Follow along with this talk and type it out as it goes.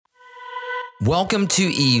Welcome to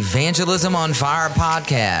Evangelism on Fire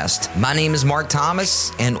podcast. My name is Mark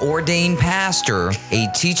Thomas, an ordained pastor, a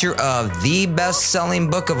teacher of the best-selling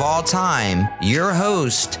book of all time, your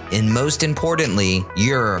host, and most importantly,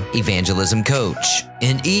 your evangelism coach.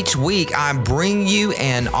 And each week, I bring you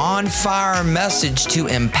an on-fire message to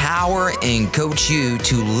empower and coach you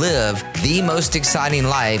to live the most exciting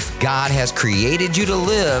life God has created you to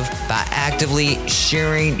live by actively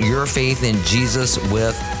sharing your faith in Jesus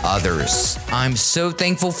with others. I'm so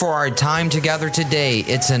thankful for our time together today.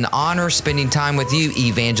 It's an honor spending time with you,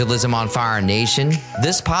 Evangelism on Fire Nation.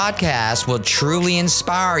 This podcast will truly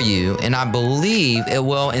inspire you, and I believe it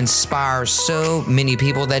will inspire so many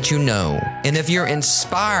people that you know. And if you're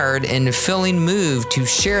inspired and feeling moved to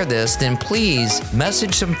share this, then please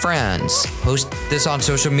message some friends, post this on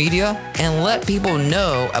social media, and let people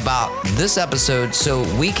know about this episode so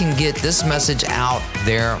we can get this message out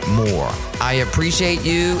there more. I appreciate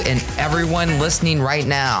you and everyone listening right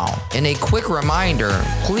now. And a quick reminder,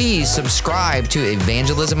 please subscribe to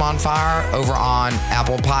Evangelism on Fire over on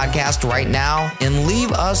Apple Podcast right now and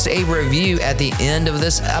leave us a review at the end of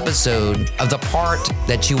this episode of the part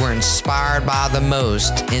that you were inspired by the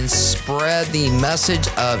most, and spread the message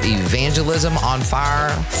of Evangelism on Fire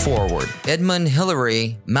forward. Edmund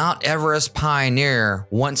Hillary, Mount Everest pioneer,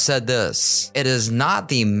 once said this: "It is not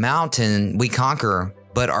the mountain we conquer,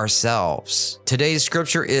 but ourselves." Today's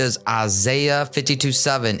scripture is Isaiah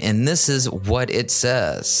 52:7, and this is what it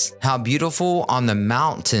says: "How beautiful on the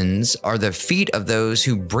mountains are the feet of those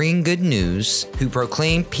who bring good news, who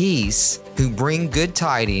proclaim peace, who bring good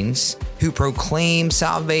tidings, who proclaim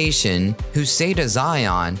salvation, who say to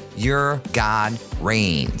Zion, your God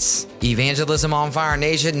reigns." Evangelism on Fire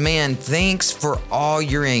Nation, man, thanks for all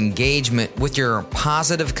your engagement with your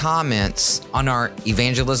positive comments on our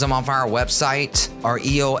Evangelism on Fire website, our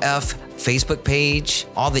EOF Facebook page,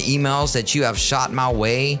 all the emails that you have shot my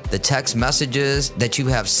way, the text messages that you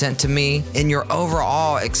have sent to me, and your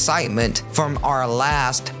overall excitement from our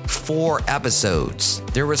last 4 episodes.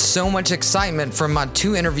 There was so much excitement from my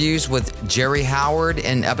 2 interviews with Jerry Howard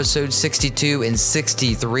in episodes 62 and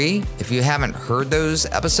 63. If you haven't heard those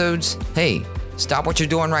episodes, hey, stop what you're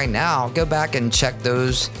doing right now. Go back and check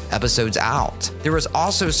those episodes out. There was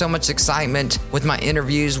also so much excitement with my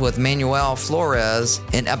interviews with Manuel Flores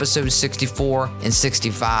in episodes 64 and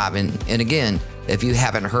 65. And again, if you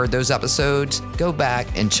haven't heard those episodes, go back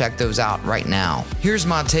and check those out right now. Here's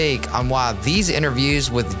my take on why these interviews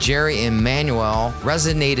with Jerry and Manuel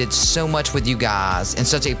resonated so much with you guys in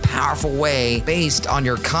such a powerful way based on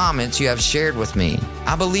your comments you have shared with me.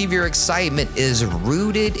 I believe your excitement is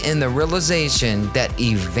rooted in the realization that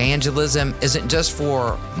evangelism isn't just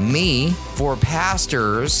for me, for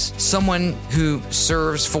pastors, someone who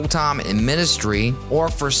serves full-time in ministry, or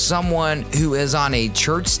for someone who is on a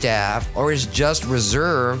church staff or is just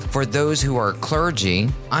reserved for those who are clergy.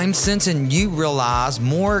 I'm sensing you realize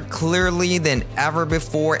more clearly than ever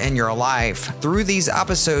before in your life through these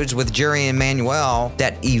episodes with Jerry and Manuel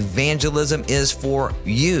that evangelism is for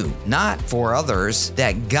you, not for others,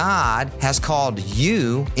 that God has called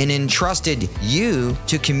you and entrusted you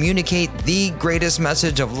to communicate the greatest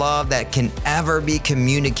message of love that can ever be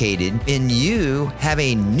communicated, and you have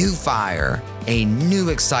a new fire, a new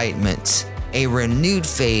excitement, a renewed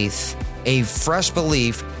faith, a fresh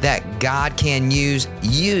belief that God can use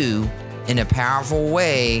you in a powerful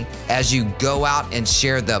way as you go out and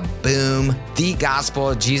share the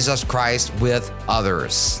gospel of Jesus Christ with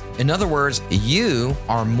others. In other words, you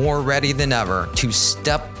are more ready than ever to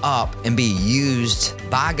step up and be used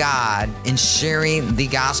by God in sharing the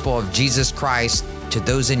gospel of Jesus Christ to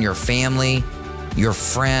those in your family, your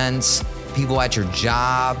friends, people at your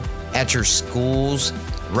job, at your schools,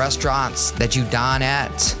 restaurants that you dine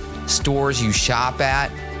at, stores you shop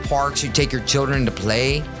at, parks you take your children to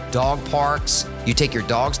play, dog parks you take your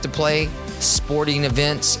dogs to play, sporting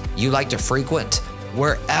events you like to frequent,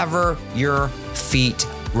 wherever your feet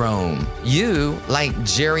roam. You, like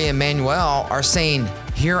Jerry and Manuel, are saying,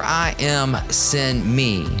 "Here I am, send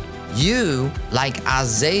me." You, like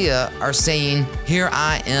Isaiah, are saying, "Here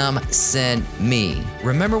I am, send me."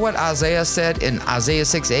 Remember what Isaiah said in Isaiah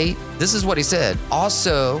 6:8? This is what he said: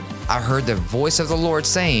 "Also, I heard the voice of the Lord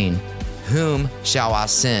saying, whom shall I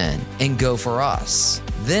send? And go for us.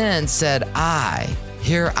 Then said I,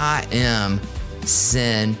 here I am,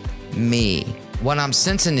 send me." What I'm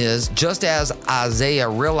sensing is, just as Isaiah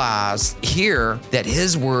realized here that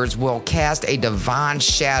his words will cast a divine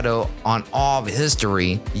shadow on all of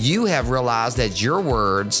history, you have realized that your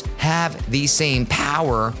words have the same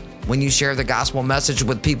power when you share the gospel message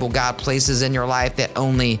with people God places in your life that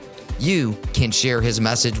only you can share his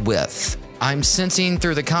message with. I'm sensing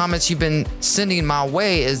through the comments you've been sending my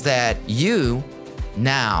way is that you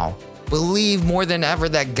now believe more than ever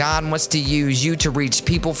that God wants to use you to reach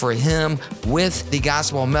people for Him with the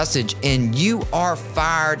gospel message, and you are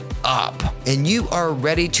fired up and you are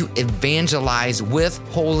ready to evangelize with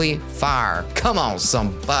holy fire. Come on,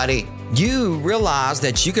 somebody. You realize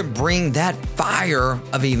that you can bring that fire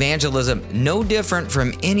of evangelism no different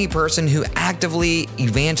from any person who actively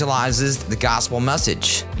evangelizes the gospel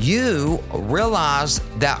message. You realize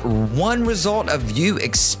that one result of you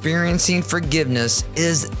experiencing forgiveness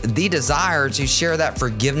is the desire to share that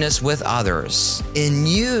forgiveness with others. And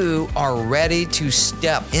you are ready to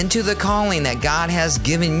step into the calling that God has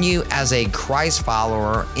given you as a Christ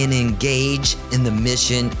follower and engage in the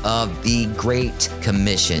mission of the Great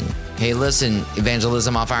Commission. Hey, listen,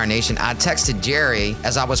 Evangelism on Fire Nation, I texted Jerry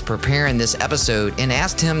as I was preparing this episode and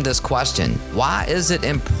asked him this question. Why is it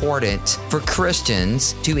important for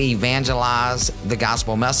Christians to evangelize the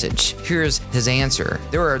gospel message? Here's his answer.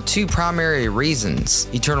 There are two primary reasons: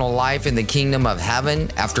 eternal life in the kingdom of heaven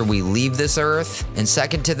after we leave this earth, and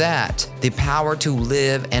second to that, the power to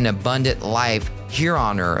live an abundant life here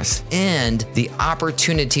on earth, and the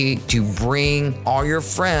opportunity to bring all your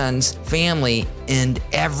friends, family, and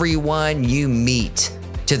everyone you meet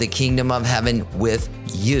to the kingdom of heaven with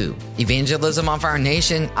you. Evangelism on Fire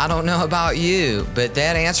Nation, I don't know about you, but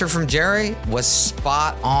that answer from Jerry was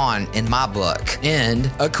spot on in my book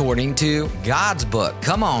and according to God's book.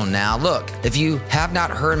 Come on now, look, if you have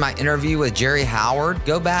not heard my interview with Jerry Howard,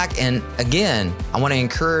 go back and again, I want to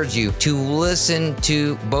encourage you to listen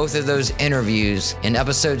to both of those interviews in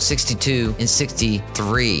episode 62 and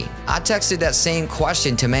 63. I texted that same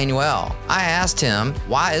question to Manuel. I asked him,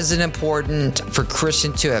 why is it important for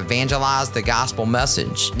Christians to evangelize the gospel message?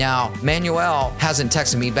 Now, Manuel hasn't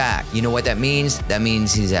texted me back. You know what that means? That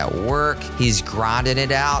means he's at work, he's grinding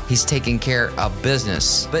it out, he's taking care of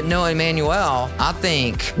business. But knowing Manuel, I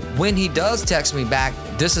think when he does text me back,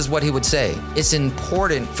 this is what he would say. It's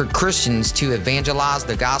important for Christians to evangelize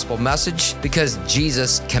the gospel message because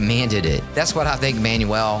Jesus commanded it. That's what I think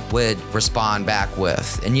Manuel would respond back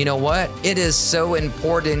with. And you know what? It is so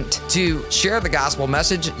important to share the gospel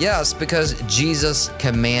message, yes, because Jesus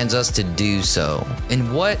commands us to do so.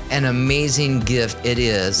 And what an amazing gift it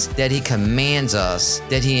is that He commands us,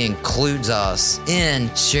 that He includes us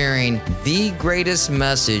in sharing the greatest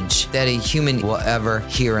message that a human will ever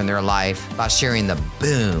hear in their life by sharing the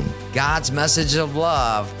God's message of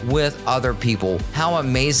love with other people. How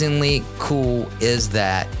amazingly cool is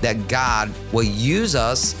that God will use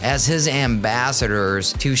us as His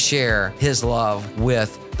ambassadors to share His love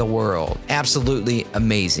with the world. Absolutely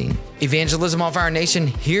amazing. Evangelism on Fire Nation,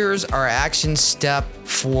 here's our action step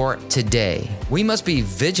for today. We must be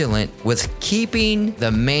vigilant with keeping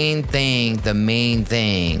the main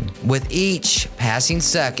thing. With each passing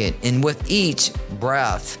second and with each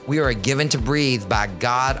breath we are given to breathe by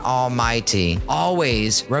God Almighty,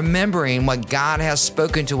 always remembering what God has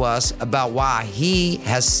spoken to us about why He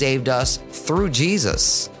has saved us through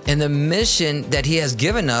Jesus. And the mission that He has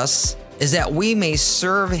given us is that we may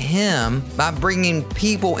serve Him by bringing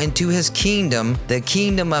people into His kingdom, the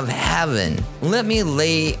kingdom of heaven. Let me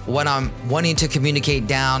lay what I'm wanting to communicate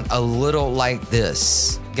down a little like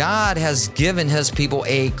this. God has given His people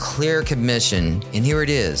a clear commission, and here it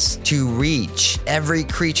is, to reach every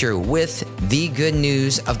creature with the good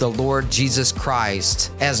news of the Lord Jesus Christ,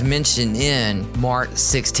 as mentioned in Mark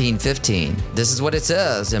 16:15. This is what it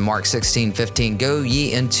says in Mark 16:15. Go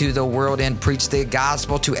ye into the world and preach the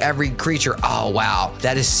gospel to every creature. Oh, wow,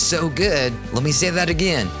 that is so good. Let me say that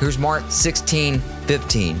again. Here's Mark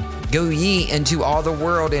 16:15. Go ye into all the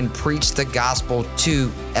world and preach the gospel to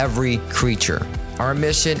every creature. Our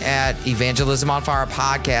mission at Evangelism on Fire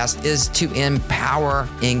podcast is to empower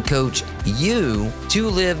and coach you to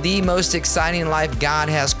live the most exciting life God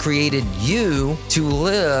has created you to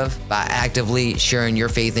live by actively sharing your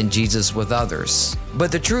faith in Jesus with others.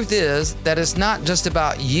 But the truth is that it's not just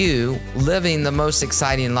about you living the most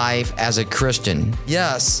exciting life as a Christian.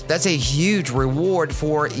 Yes, that's a huge reward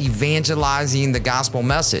for evangelizing the gospel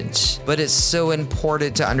message. But it's so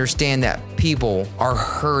important to understand that people are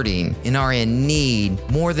hurting and are in need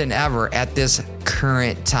more than ever at this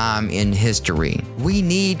current time in history. We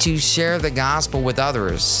need to share the gospel with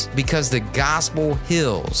others because the gospel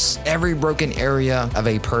heals every broken area of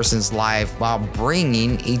a person's life while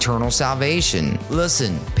bringing eternal salvation.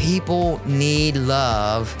 Listen, people need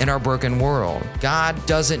love in our broken world. God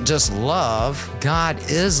doesn't just love, God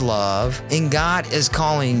is love, and God is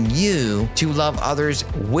calling you to love others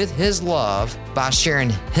with His love by sharing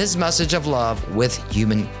His message of love with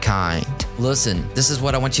humankind. Listen, this is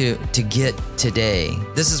what I want you to get today.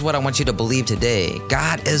 This is what I want you to believe today.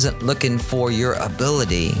 God isn't looking for your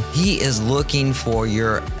ability. He is looking for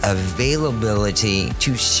your availability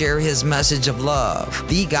to share his message of love,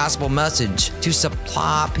 the gospel message to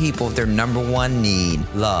supply people with their number one need,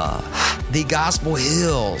 love. The gospel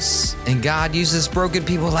heals, and God uses broken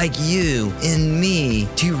people like you and me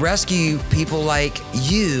to rescue people like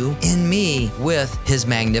you and me with his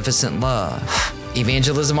magnificent love.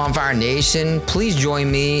 Evangelism on Fire Nation, please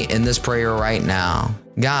join me in this prayer right now.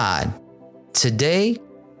 God, today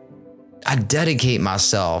I dedicate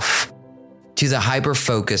myself to the hyper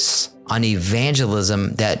focus on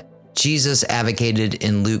evangelism that Jesus advocated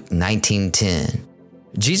in Luke 19:10.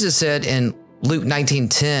 Jesus said in Luke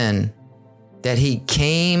 19:10 that he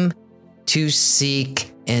came to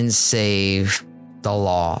seek and save the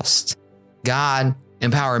lost. God,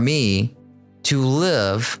 empower me to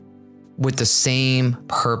live with the same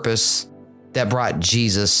purpose that brought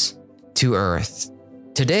Jesus to earth.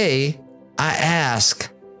 Today, I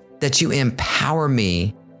ask that you empower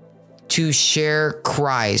me to share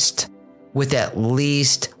Christ with at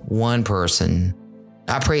least one person.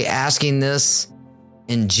 I pray asking this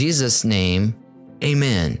in Jesus' name,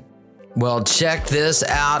 amen. Well, check this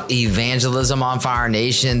out, Evangelism on Fire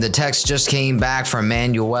Nation. The text just came back from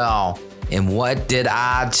Manuel. And what did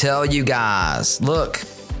I tell you guys? Look,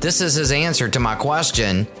 this is his answer to my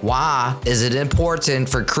question. Why is it important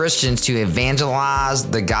for Christians to evangelize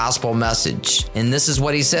the gospel message? And this is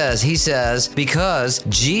what he says. He says, because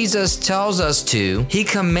Jesus tells us to, he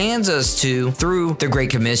commands us to through the Great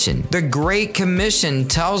Commission. The Great Commission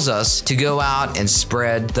tells us to go out and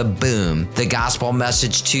spread the boom, the gospel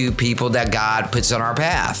message to people that God puts on our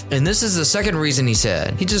path. And this is the second reason he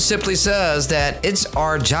said. He just simply says that it's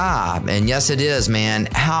our job. And yes, it is, man.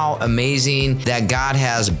 How amazing that God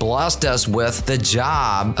has blessed us with the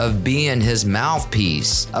job of being his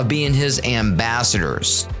mouthpiece, of being his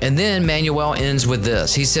ambassadors. And then Manuel ends with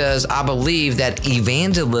this. He says, I believe that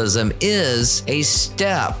evangelism is a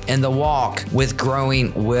step in the walk with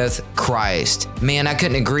growing with Christ. Man, I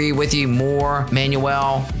couldn't agree with you more,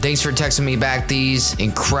 Manuel. Thanks for texting me back these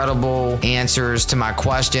incredible answers to my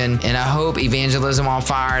question. And I hope Evangelism on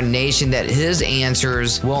Fire Nation, that his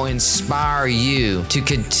answers will inspire you to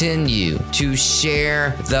continue to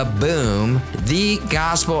share the boom, the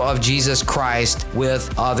gospel of Jesus Christ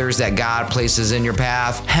with others that God places in your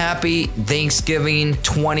path. Happy Thanksgiving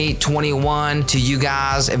 2021 to you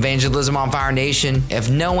guys, Evangelism on Fire Nation.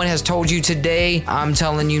 If no one has told you today, I'm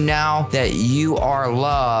telling you now that you are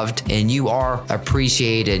loved and you are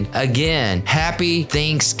appreciated. Again, happy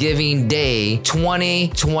Thanksgiving Day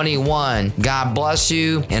 2021. God bless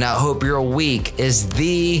you, and I hope your week is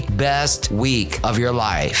the best week of your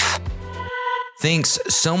life. Thanks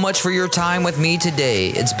so much for your time with me today.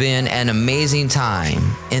 It's been an amazing time.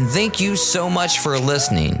 And thank you so much for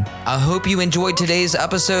listening. I hope you enjoyed today's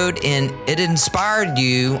episode and it inspired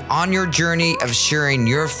you on your journey of sharing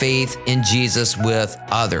your faith in Jesus with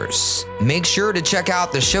others. Make sure to check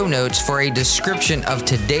out the show notes for a description of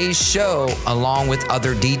today's show along with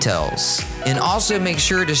other details. And also make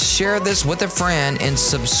sure to share this with a friend and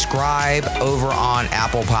subscribe over on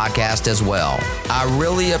Apple Podcast as well. I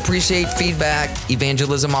really appreciate feedback,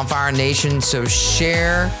 Evangelism on Fire Nation, so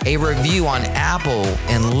share a review on Apple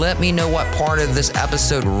and let me know what part of this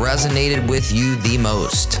episode resonated with you the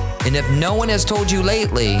most. And if no one has told you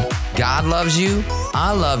lately, God loves you,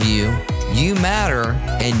 I love you, you matter,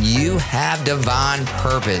 and you have divine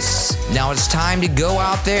purpose. Now it's time to go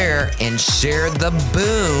out there and share the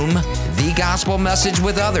boom, the gospel message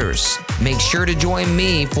with others. Make sure to join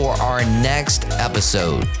me for our next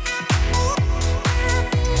episode.